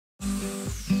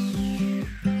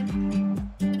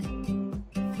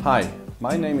Hi,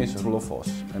 my name is Roelof Vos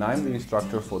and I'm the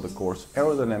instructor for the course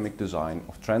Aerodynamic Design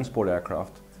of Transport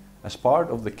Aircraft as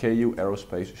part of the KU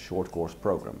Aerospace short course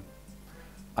program.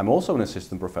 I'm also an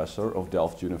assistant professor of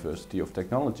Delft University of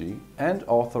Technology and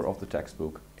author of the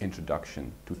textbook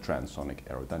Introduction to Transonic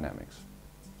Aerodynamics.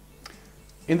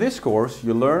 In this course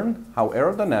you learn how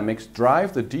aerodynamics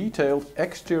drive the detailed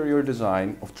exterior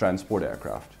design of transport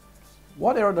aircraft.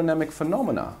 What aerodynamic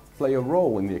phenomena play a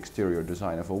role in the exterior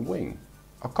design of a wing,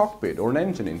 a cockpit or an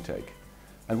engine intake?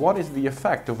 And what is the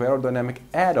effect of aerodynamic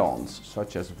add-ons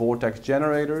such as vortex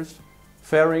generators,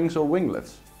 fairings or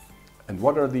winglets? And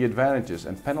what are the advantages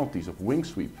and penalties of wing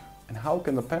sweep? And how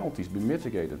can the penalties be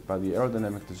mitigated by the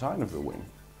aerodynamic design of the wing?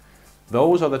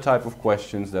 Those are the type of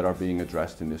questions that are being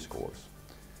addressed in this course.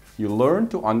 You learn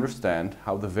to understand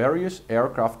how the various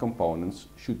aircraft components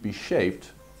should be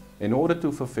shaped in order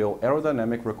to fulfill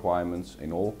aerodynamic requirements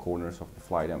in all corners of the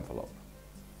flight envelope.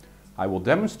 I will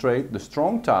demonstrate the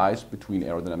strong ties between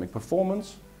aerodynamic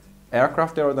performance,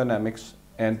 aircraft aerodynamics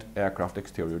and aircraft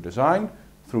exterior design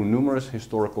through numerous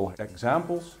historical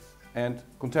examples and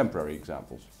contemporary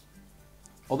examples.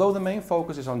 Although the main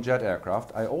focus is on jet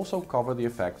aircraft, I also cover the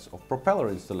effects of propeller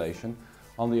installation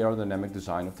on the aerodynamic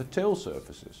design of the tail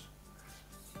surfaces.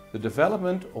 The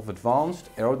development of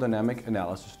advanced aerodynamic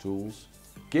analysis tools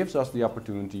gives us the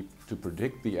opportunity to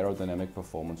predict the aerodynamic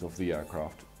performance of the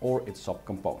aircraft or its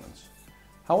subcomponents.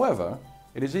 However,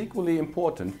 it is equally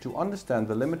important to understand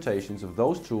the limitations of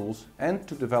those tools and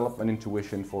to develop an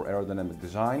intuition for aerodynamic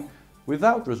design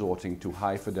without resorting to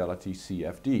high-fidelity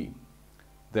CFD.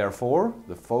 Therefore,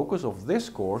 the focus of this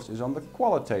course is on the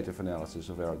qualitative analysis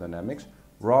of aerodynamics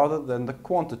rather than the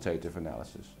quantitative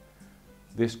analysis.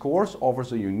 This course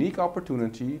offers a unique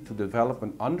opportunity to develop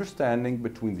an understanding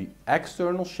between the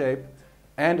external shape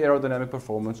and aerodynamic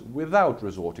performance without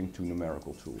resorting to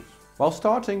numerical tools. While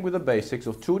starting with the basics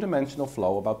of two-dimensional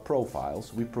flow about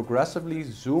profiles, we progressively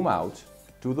zoom out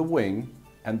to the wing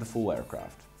and the full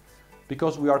aircraft.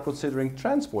 Because we are considering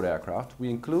transport aircraft, we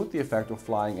include the effect of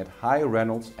flying at high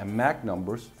Reynolds and Mach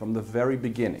numbers from the very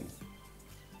beginning.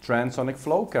 Transonic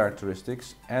flow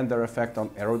characteristics and their effect on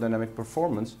aerodynamic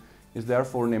performance is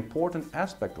therefore an important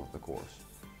aspect of the course.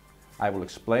 I will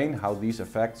explain how these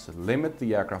effects limit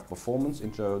the aircraft performance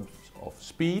in terms of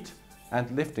speed and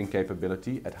lifting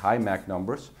capability at high Mach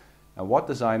numbers and what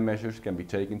design measures can be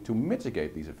taken to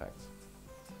mitigate these effects.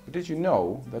 But did you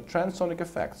know that transonic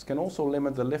effects can also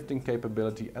limit the lifting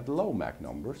capability at low Mach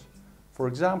numbers, for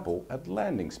example at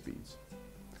landing speeds?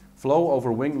 Flow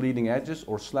over wing leading edges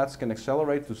or slats can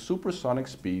accelerate to supersonic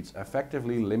speeds,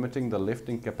 effectively limiting the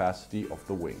lifting capacity of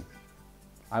the wing.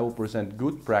 I will present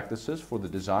good practices for the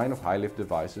design of high-lift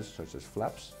devices such as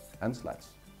flaps and slats.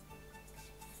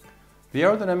 The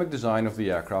aerodynamic design of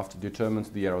the aircraft determines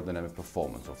the aerodynamic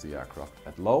performance of the aircraft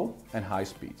at low and high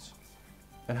speeds.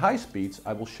 At high speeds,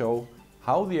 I will show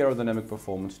how the aerodynamic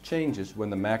performance changes when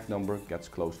the Mach number gets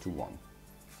close to 1.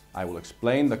 I will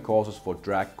explain the causes for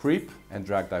drag creep and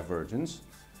drag divergence,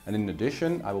 and in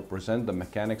addition I will present the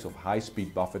mechanics of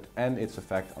high-speed buffet and its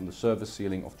effect on the surface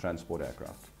ceiling of transport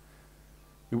aircraft.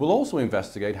 We will also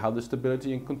investigate how the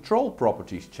stability and control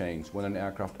properties change when an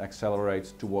aircraft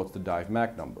accelerates towards the dive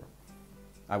Mach number.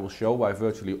 I will show why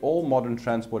virtually all modern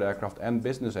transport aircraft and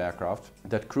business aircraft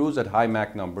that cruise at high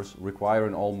Mach numbers require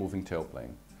an all-moving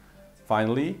tailplane.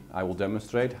 Finally, I will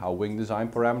demonstrate how wing design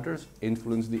parameters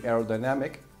influence the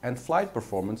aerodynamic and flight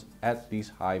performance at these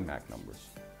high Mach numbers.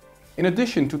 In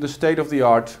addition to the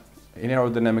state-of-the-art in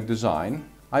aerodynamic design,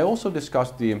 I also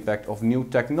discussed the impact of new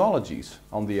technologies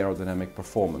on the aerodynamic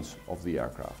performance of the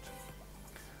aircraft.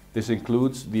 This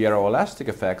includes the aeroelastic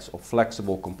effects of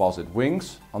flexible composite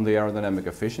wings on the aerodynamic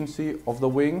efficiency of the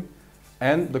wing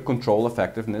and the control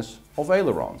effectiveness of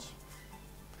ailerons.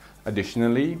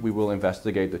 Additionally, we will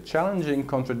investigate the challenging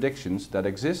contradictions that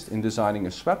exist in designing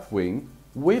a swept wing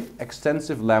with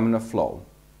extensive laminar flow.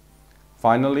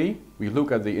 Finally, we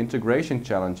look at the integration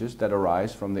challenges that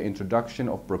arise from the introduction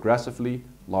of progressively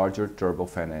larger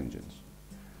turbofan engines.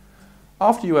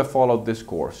 After you have followed this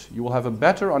course, you will have a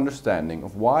better understanding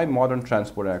of why modern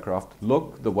transport aircraft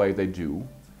look the way they do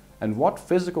and what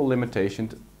physical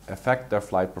limitations affect their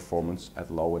flight performance at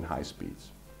low and high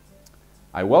speeds.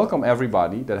 I welcome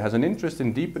everybody that has an interest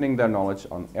in deepening their knowledge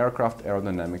on aircraft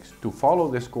aerodynamics to follow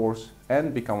this course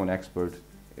and become an expert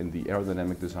in the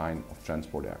aerodynamic design of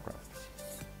transport aircraft.